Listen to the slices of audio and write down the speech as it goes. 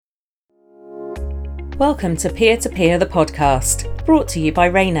Welcome to Peer to Peer, the podcast, brought to you by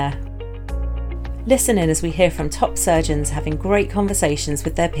Rayner. Listen in as we hear from top surgeons having great conversations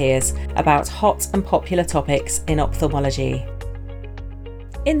with their peers about hot and popular topics in ophthalmology.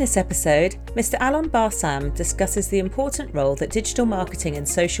 In this episode, Mr. Alon Barsam discusses the important role that digital marketing and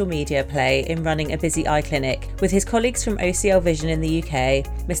social media play in running a busy eye clinic with his colleagues from OCL Vision in the UK,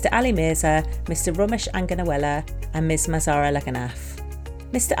 Mr. Ali Mirza, Mr. Romesh Anganawala and Ms. Mazara Laganaf.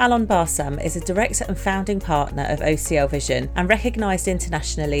 Mr. Alon Barsam is a director and founding partner of OCL Vision and recognised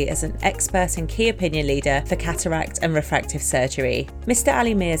internationally as an expert and key opinion leader for cataract and refractive surgery. Mr.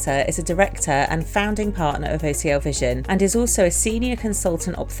 Ali Mirza is a director and founding partner of OCL Vision and is also a senior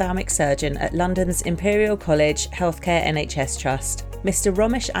consultant ophthalmic surgeon at London's Imperial College Healthcare NHS Trust. Mr.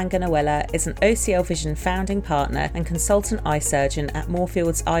 Romesh Anganawala is an OCL Vision founding partner and consultant eye surgeon at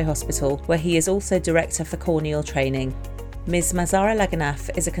Moorfields Eye Hospital, where he is also director for corneal training. Ms. Mazara Laganaf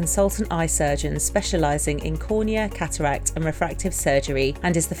is a consultant eye surgeon specialising in cornea, cataract and refractive surgery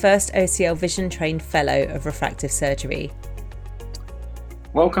and is the first OCL Vision trained fellow of refractive surgery.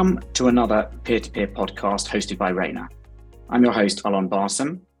 Welcome to another peer-to-peer podcast hosted by Rayner. I'm your host, Alon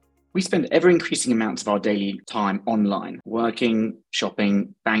Barsam. We spend ever-increasing amounts of our daily time online, working,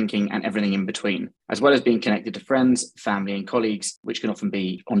 shopping, banking and everything in between, as well as being connected to friends, family and colleagues, which can often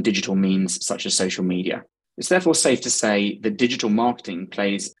be on digital means such as social media. It's therefore safe to say that digital marketing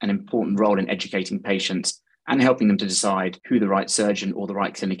plays an important role in educating patients and helping them to decide who the right surgeon or the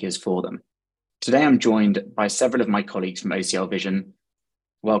right clinic is for them. Today, I'm joined by several of my colleagues from OCL Vision.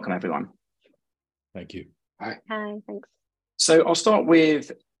 Welcome, everyone. Thank you. Hi, thanks. So I'll start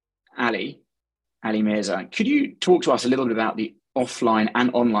with Ali Mirza. Could you talk to us a little bit about the offline and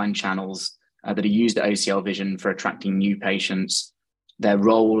online channels that are used at OCL Vision for attracting new patients, their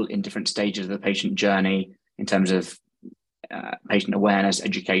role in different stages of the patient journey, in terms of patient awareness,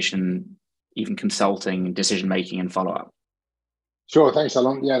 education, even consulting, decision-making and follow-up? Sure, thanks,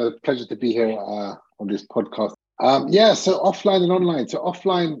 Alon. Yeah, a pleasure to be here on this podcast. So offline and online. So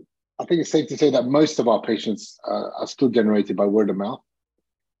offline, I think it's safe to say that most of our patients are still generated by word of mouth.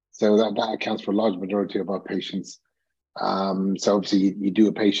 So that accounts for a large majority of our patients. So obviously you do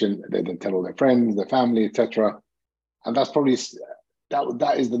a patient, they then tell all their friends, their family, etc. And that's probably...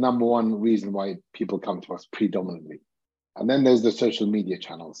 That is the number one reason why people come to us predominantly. And then there's the social media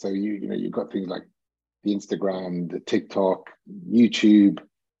channels. So you've got things like the Instagram, the TikTok, YouTube,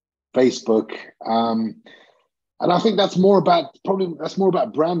 Facebook. And I think that's more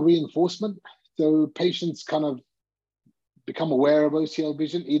about brand reinforcement. So patients kind of become aware of OCL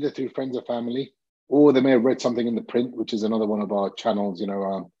Vision either through friends or family, or they may have read something in the print, which is another one of our channels,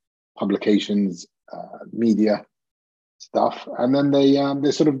 publications, media stuff, and then they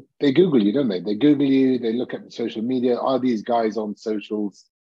Google you, don't they? They Google you, they look at social media. Are these guys on socials?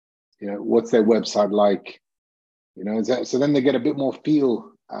 What's their website like? So then they get a bit more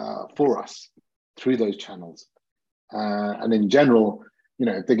feel for us through those channels. And in general,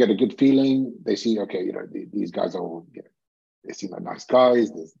 if they get a good feeling, they see, okay, these guys are all, they seem like nice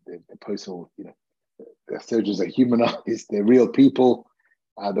guys. They post all, their surgeons are humanized. They're real people.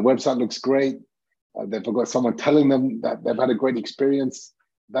 The website looks great. They've got someone telling them that they've had a great experience.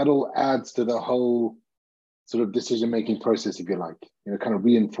 That all adds to the whole sort of decision-making process, if you like. Kind of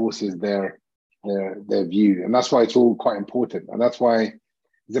reinforces their view, and that's why it's all quite important. And that's why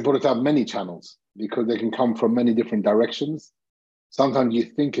it's important to have many channels, because they can come from many different directions. Sometimes you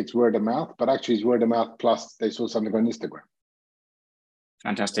think it's word of mouth, but actually it's word of mouth plus they saw something on Instagram.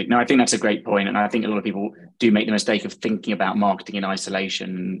 Fantastic. No, I think that's a great point. And I think a lot of people do make the mistake of thinking about marketing in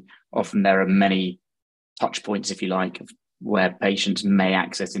isolation. Often there are many touch points, if you like, where patients may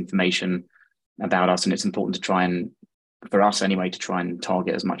access information about us. And it's important to try and, for us anyway, to try and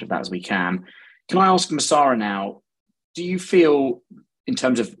target as much of that as we can. Can I ask Mazara now, do you feel in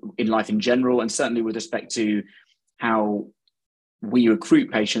terms of in life in general, and certainly with respect to how we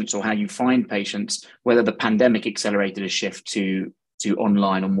recruit patients or how you find patients, whether the pandemic accelerated a shift to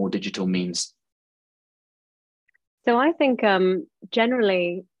online or more digital means? So I think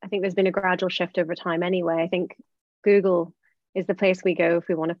generally, I think there's been a gradual shift over time anyway. I think Google is the place we go if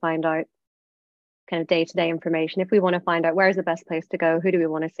we want to find out kind of day-to-day information. If we want to find out where's the best place to go, who do we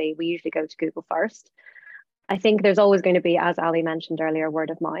want to see, we usually go to Google first. I think there's always going to be, as Ali mentioned earlier, word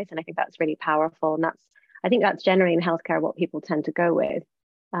of mouth. And I think that's really powerful. And I think that's generally in healthcare what people tend to go with.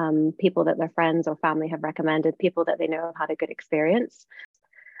 People that their friends or family have recommended, people that they know have had a good experience.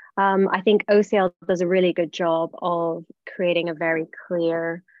 I think OCL does a really good job of creating a very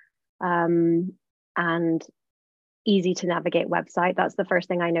clear and easy to navigate website. That's the first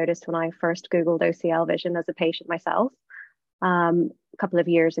thing I noticed when I first Googled OCL Vision as a patient myself a couple of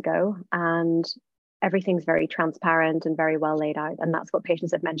years ago. And everything's very transparent and very well laid out. And that's what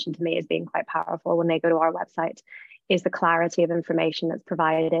patients have mentioned to me as being quite powerful when they go to our website, is the clarity of information that's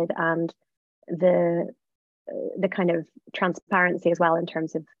provided, and the kind of transparency as well in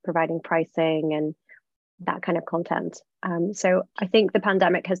terms of providing pricing and that kind of content. So I think the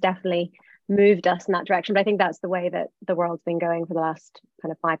pandemic has definitely moved us in that direction, but I think that's the way that the world's been going for the last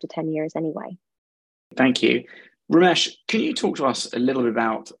kind of 5 to 10 years anyway. Thank you. Ramesh, can you talk to us a little bit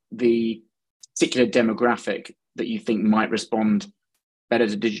about the particular demographic that you think might respond better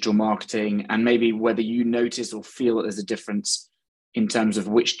to digital marketing, and maybe whether you notice or feel that there's a difference in terms of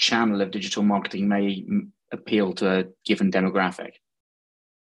which channel of digital marketing may appeal to a given demographic?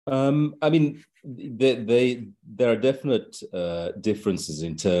 I mean, there are definite differences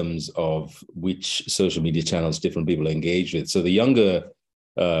in terms of which social media channels different people engage with. So the younger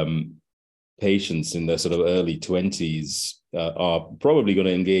patients in their sort of early 20s are probably going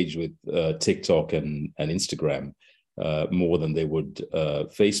to engage with TikTok and Instagram more than they would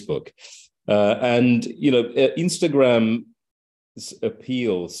Facebook. And, you know, Instagram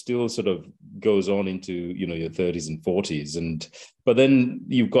appeal still sort of goes on into, you know, your 30s and 40s, but then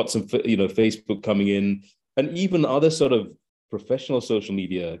you've got some, you know, Facebook coming in, and even other sort of professional social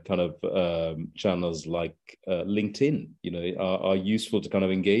media kind of channels like LinkedIn, you know, are useful to kind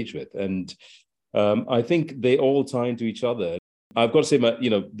of engage with. And I think they all tie into each other. I've got to say,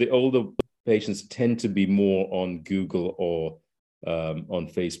 the older patients tend to be more on Google or on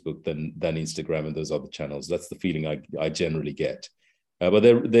Facebook than Instagram and those other channels. That's the feeling I generally get. But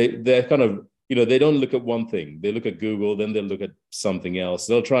they're kind of, you know, they don't look at one thing. They look at Google, then they'll look at something else.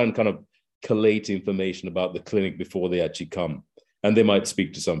 They'll try and kind of collate information about the clinic before they actually come. And they might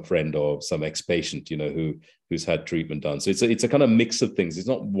speak to some friend or some ex-patient, you know, who's had treatment done. So it's a kind of mix of things. It's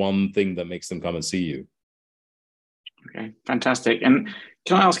not one thing that makes them come and see you. Okay, fantastic. And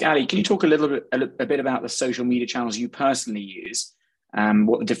can I ask Ali, can you talk a bit about the social media channels you personally use,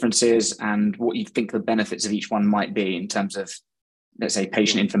 what the difference is, and what you think the benefits of each one might be in terms of, let's say,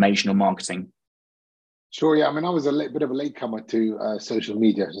 patient information or marketing? Sure. Yeah. I mean, I was a bit of a latecomer to social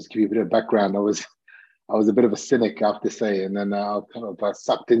media. Just to give you a bit of background, I was a bit of a cynic, I have to say, and then I kind of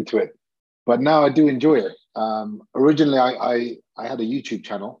sucked into it. But now I do enjoy it. Originally, I had a YouTube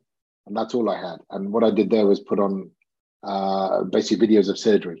channel, and that's all I had. And what I did there was put on basically videos of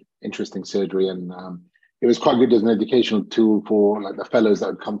surgery, interesting surgery, and it was quite good as an educational tool for like the fellows that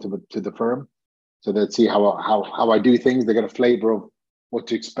would come to the firm, so they'd see how I do things. They get a flavor of what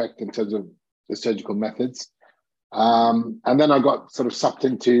to expect in terms of the surgical methods. And then I got sort of sucked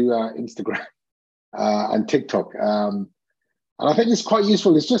into Instagram and TikTok, and I think it's quite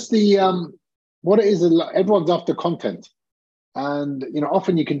useful. It's just the what it is. Everyone's after content, and you know,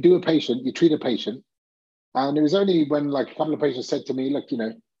 often you can do a patient, you treat a patient. And it was only when like a couple of patients said to me, look, you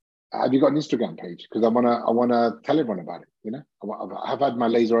know, have you got an Instagram page? Because I wanna tell everyone about it. You know, I've had my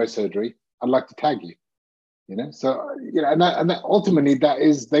laser eye surgery. I'd like to tag you. You know, so you know, and that ultimately that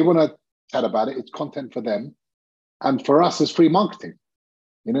is, they want to chat about it. It's content for them, and for us, it's free marketing.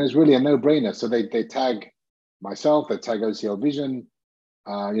 You know, it's really a no-brainer. So they tag myself, they tag OCL Vision.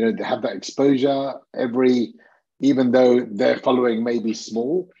 You know, they have that exposure even though their following may be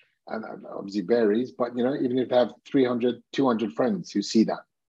small. And obviously varies, but you know, even if they have 300, 200 friends who see that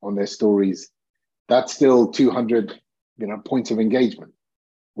on their stories, that's still 200, you know, points of engagement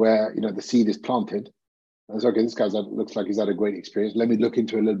where, you know, the seed is planted. And it's okay, this guy looks like he's had a great experience. Let me look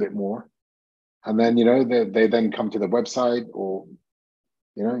into it a little bit more. And then, you know, they then come to the website, or,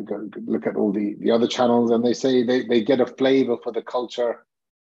 you know, go look at all the other channels, and they say they get a flavor for the culture,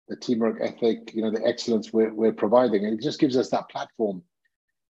 the teamwork ethic, you know, the excellence we're providing. And it just gives us that platform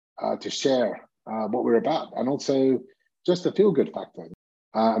to share what we're about, and also just a feel-good factor.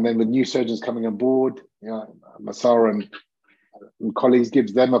 And then with new surgeons coming on board, you know, Masara and colleagues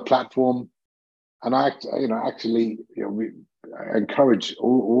gives them a platform. And I encourage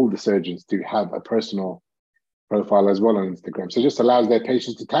all the surgeons to have a personal profile as well on Instagram. So it just allows their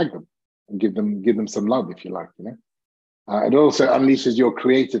patients to tag them and give them some love, if you like. You know, it also unleashes your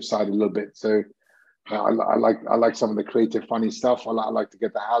creative side a little bit. So I like some of the creative, funny stuff. I like to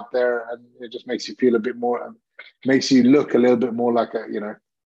get that out there, and it just makes you feel a bit more, makes you look a little bit more like you're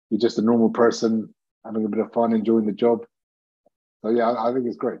just a normal person having a bit of fun, enjoying the job. So yeah, I think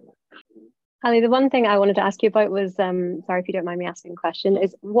it's great. Ali, the one thing I wanted to ask you about was, sorry if you don't mind me asking a question,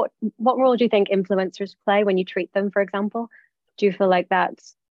 is what role do you think influencers play when you treat them, for example? Do you feel like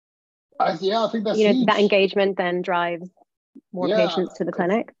that's, I think that's, you know, huge. that engagement then drives more patients to the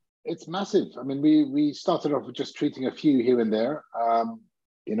clinic? It's massive. I mean, we started off with just treating a few here and there,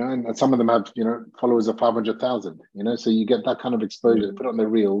 you know, and some of them have, you know, followers of 500,000, you know, so you get that kind of exposure, put on their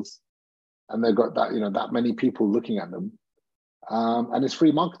reels, and they've got that, that many people looking at them, and it's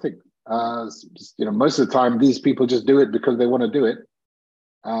free marketing. Most of the time, these people just do it because they want to do it.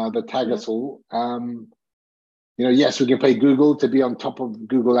 They tag us all. Yes, we can pay Google to be on top of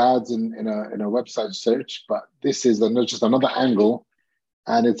Google Ads in a website search, but this is just another angle,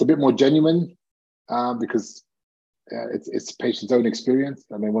 and it's a bit more genuine because it's patient's own experience,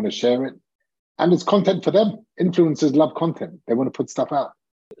 and they want to share it, and it's content for them. Influencers love content; they want to put stuff out.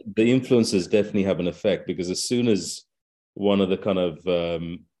 The influencers definitely have an effect, because as soon as one of the kind of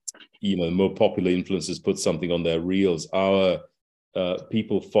more popular influencers puts something on their reels, our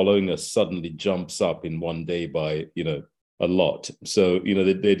people following us suddenly jumps up in one day by a lot. So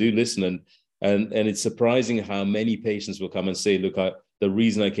they do listen, and it's surprising how many patients will come and say, look, the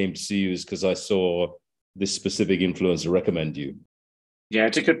reason I came to see you is because I saw this specific influencer recommend you. Yeah,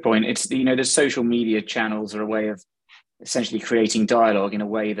 it's a good point. It's the social media channels are a way of essentially creating dialogue in a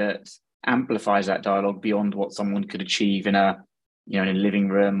way that amplifies that dialogue beyond what someone could achieve in a living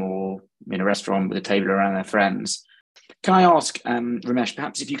room or in a restaurant with a table around their friends. Can I ask, Ramesh,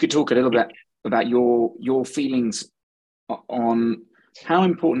 perhaps if you could talk a little bit about your feelings on how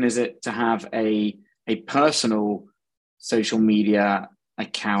important is it to have a personal social media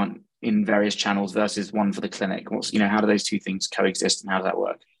account in various channels versus one for the clinic? How do those two things coexist, and how does that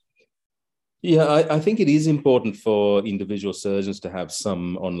work? Yeah, I think it is important for individual surgeons to have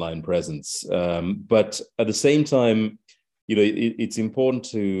some online presence, but at the same time, it's important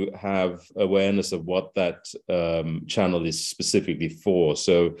to have awareness of what that channel is specifically for.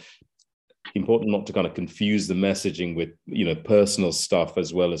 So important not to kind of confuse the messaging with, personal stuff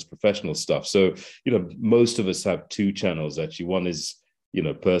as well as professional stuff. So, most of us have two channels, actually. One is,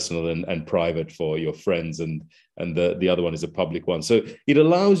 personal and private for your friends, and the other one is a public one. So it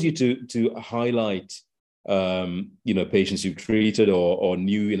allows you to highlight patients you've treated or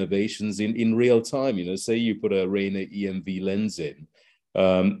new innovations in real time. Say you put a Rayner EMV lens in,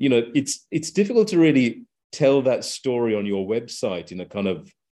 it's difficult to really tell that story on your website in a kind of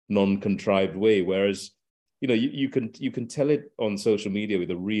non-contrived way, whereas you can tell it on social media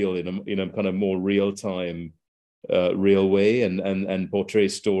with a reel in a kind of more real-time real way, and portray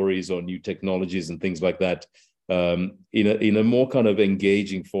stories or new technologies and things like that in a more kind of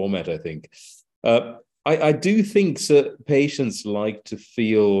engaging format, I think. I do think patients like to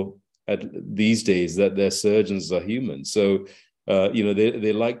feel these days that their surgeons are human. So,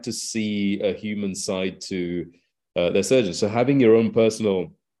 they like to see a human side to their surgeons. So having your own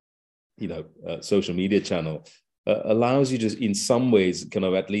personal, social media channel allows you to, in some ways, kind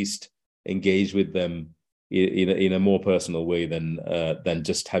of at least engage with them in a more personal way than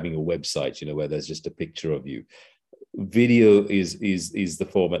just having a website, where there's just a picture of you. Video is the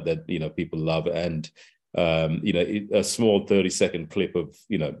format that people love, and a small 30-second clip of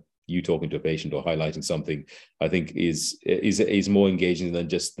you talking to a patient or highlighting something, I think is more engaging than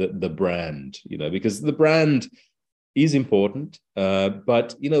just the brand, because the brand is important,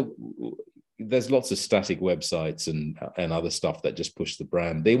 but there's lots of static websites and other stuff that just push the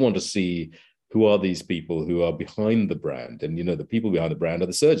brand. They want to see who are these people who are behind the brand, and the people behind the brand are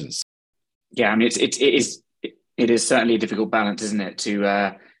the surgeons. Yeah, I mean it is certainly a difficult balance, isn't it, to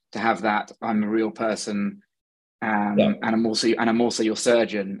have that I'm a real person, and I'm also your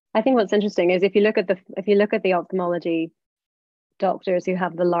surgeon. I think what's interesting is if you look at the ophthalmology doctors who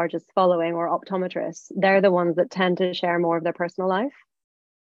have the largest following, or optometrists, they're the ones that tend to share more of their personal life,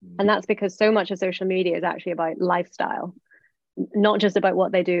 and that's because so much of social media is actually about lifestyle, not just about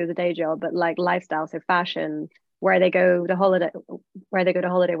what they do as a day job, but like lifestyle, so fashion, where they go to holiday, where they go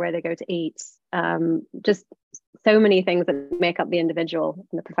to eat, just so many things that make up the individual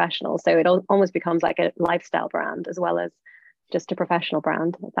and the professional. So it almost becomes like a lifestyle brand as well as just a professional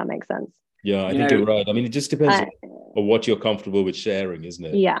brand, if that makes sense. Yeah, I think you're right. I mean, it just depends on what you're comfortable with sharing, isn't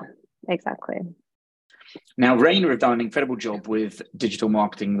it? Yeah, exactly. Now, Rayner have done an incredible job with digital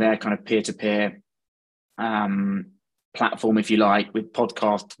marketing, their kind of peer-to-peer platform, if you like, with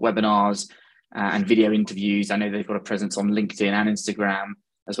podcast, webinars, and video interviews. I know they've got a presence on LinkedIn and Instagram,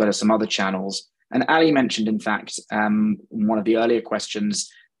 as well as some other channels. And Ali mentioned, in fact, in one of the earlier questions,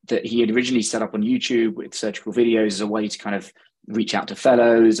 that he had originally set up on YouTube with surgical videos as a way to kind of reach out to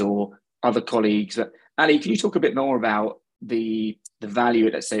fellows or other colleagues. But Ali, can you talk a bit more about the value,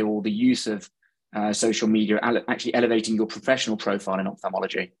 let's say, or the use of social media actually elevating your professional profile in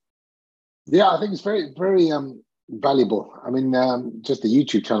ophthalmology? Yeah, I think it's very, very valuable. I mean, just the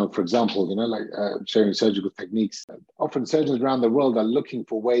YouTube channel, for example, sharing surgical techniques. Often surgeons around the world are looking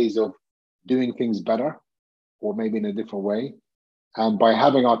for ways of doing things better, or maybe in a different way. And by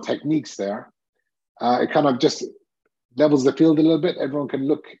having our techniques there, it kind of just levels the field a little bit. Everyone can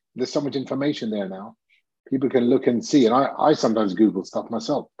look. There's so much information there now. People can look and see. And I sometimes Google stuff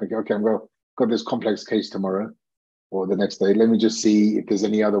myself. Think, okay, got this complex case tomorrow or the next day. Let me just see if there's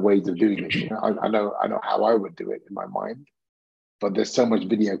any other ways of doing it. You know, I know how I would do it in my mind, but there's so much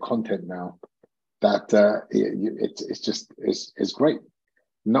video content now that it's great.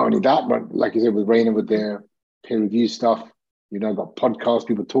 Not only that, but like you said, with Rainer, with their peer review stuff, you know, got podcasts,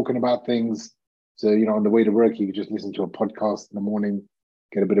 people talking about things. So, you know, on the way to work, you can just listen to a podcast in the morning,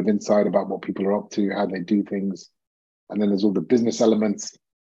 get a bit of insight about what people are up to, how they do things. And then there's all the business elements,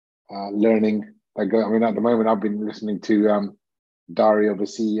 learning. I mean, at the moment, I've been listening to Diary of a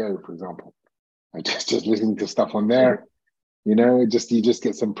CEO, for example. I just listening to stuff on there. You know, you just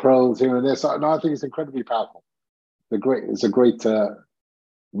get some pearls here and there. So no, I think it's incredibly powerful. It's a great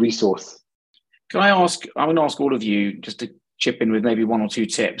resource. Can I ask? I'm going to ask all of you just to chip in with maybe one or two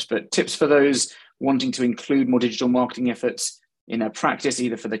tips, but tips for those wanting to include more digital marketing efforts in their practice,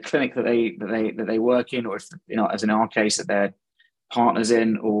 either for the clinic that they work in, or if, you know, as in our case, that they're partners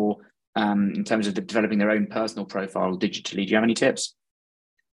in, or in terms of developing their own personal profile digitally. Do you have any tips?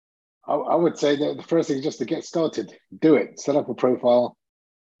 I would say that the first thing is just to get started. Do it. Set up a profile,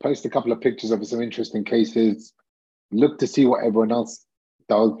 post a couple of pictures of some interesting cases, look to see what everyone else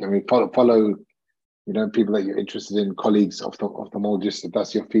does. I mean, follow, you know, people that you're interested in, colleagues, ophthalmologists, if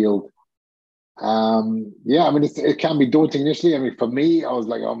that's your field. Yeah, I mean, it can be daunting initially. I mean, for me, I was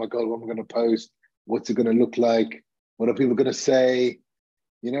like, oh my God, what am I going to post? What's it going to look like? What are people going to say?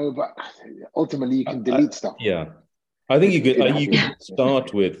 You know, but ultimately you can delete stuff. Yeah. I think you could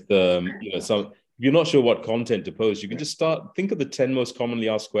start with, you know, if you're not sure what content to post, you can just think of the 10 most commonly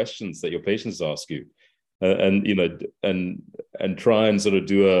asked questions that your patients ask you, and, you know, and try and sort of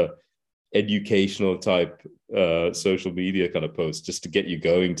do a educational type social media kind of post just to get you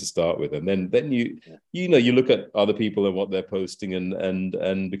going to start with. And then you know, you look at other people and what they're posting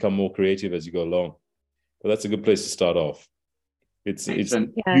and become more creative as you go along. But that's a good place to start off. It's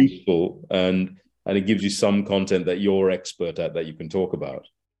useful and it gives you some content that you're expert at that you can talk about.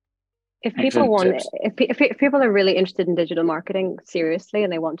 If people are really interested in digital marketing seriously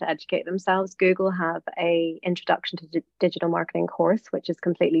and they want to educate themselves, Google have a introduction to digital marketing course, which is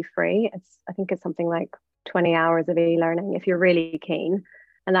completely free. I think it's something like 20 hours of e-learning if you're really keen.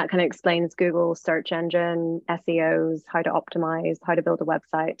 And that kind of explains Google's search engine, SEOs, how to optimize, how to build a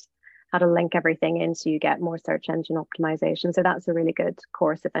website, how to link everything in so you get more search engine optimization. So that's a really good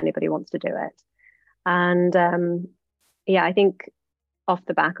course if anybody wants to do it. And yeah, I think off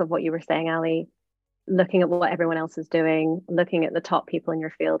the back of what you were saying, Ali, looking at what everyone else is doing, looking at the top people in your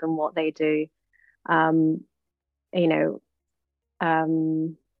field and what they do, you know,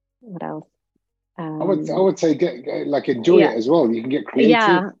 what else? I would say enjoy it as well. You can get creative.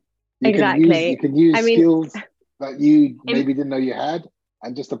 Yeah, exactly. You can use skills that you maybe didn't know you had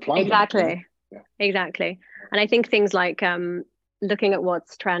and just apply them. Exactly. Yeah. Exactly. And I think things like looking at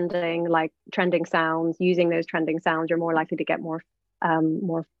what's trending, like trending sounds, using those trending sounds, you're more likely to get more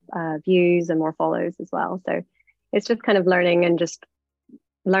views and more follows as well. So it's just kind of learning and just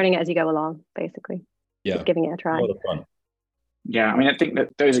learning it as you go along, basically. Yeah, just giving it a try. A lot of fun. Yeah, I mean, I think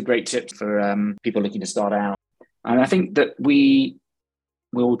that those are great tips for people looking to start out. And I think that we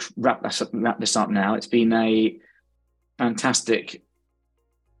will wrap this up now. It's been a fantastic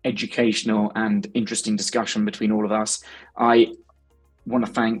educational and interesting discussion between all of us. I want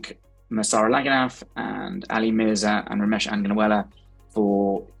to thank Masara Laganath and Ali Mirza and Ramesh Anganwala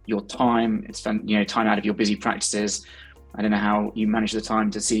for your time. It's time out of your busy practices. I don't know how you manage the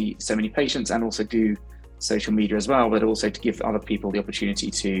time to see so many patients and also do social media as well, but also to give other people the opportunity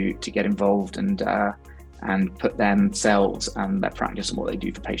to get involved and put themselves and their practice and what they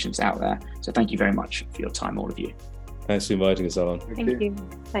do for patients out there. So thank you very much for your time, all of you. Thanks for inviting us, Alan. Thank you.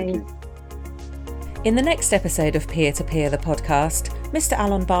 Thanks. In the next episode of Peer to Peer, the podcast, Mr.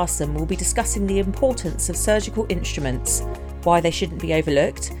 Alon Barsom will be discussing the importance of surgical instruments, why they shouldn't be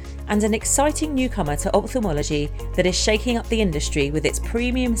overlooked, and an exciting newcomer to ophthalmology that is shaking up the industry with its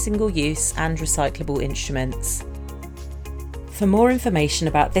premium single-use and recyclable instruments. For more information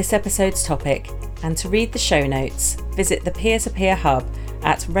about this episode's topic and to read the show notes, visit the Peer to Peer hub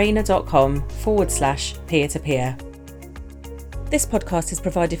at rainer.com/peer-to-peer. This podcast is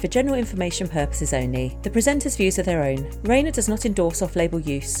provided for general information purposes only. The presenters' views are their own. Rainer does not endorse off-label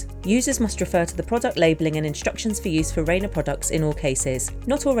use. Users must refer to the product labelling and instructions for use for Rainer products in all cases.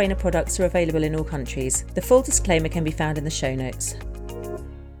 Not all Rainer products are available in all countries. The full disclaimer can be found in the show notes.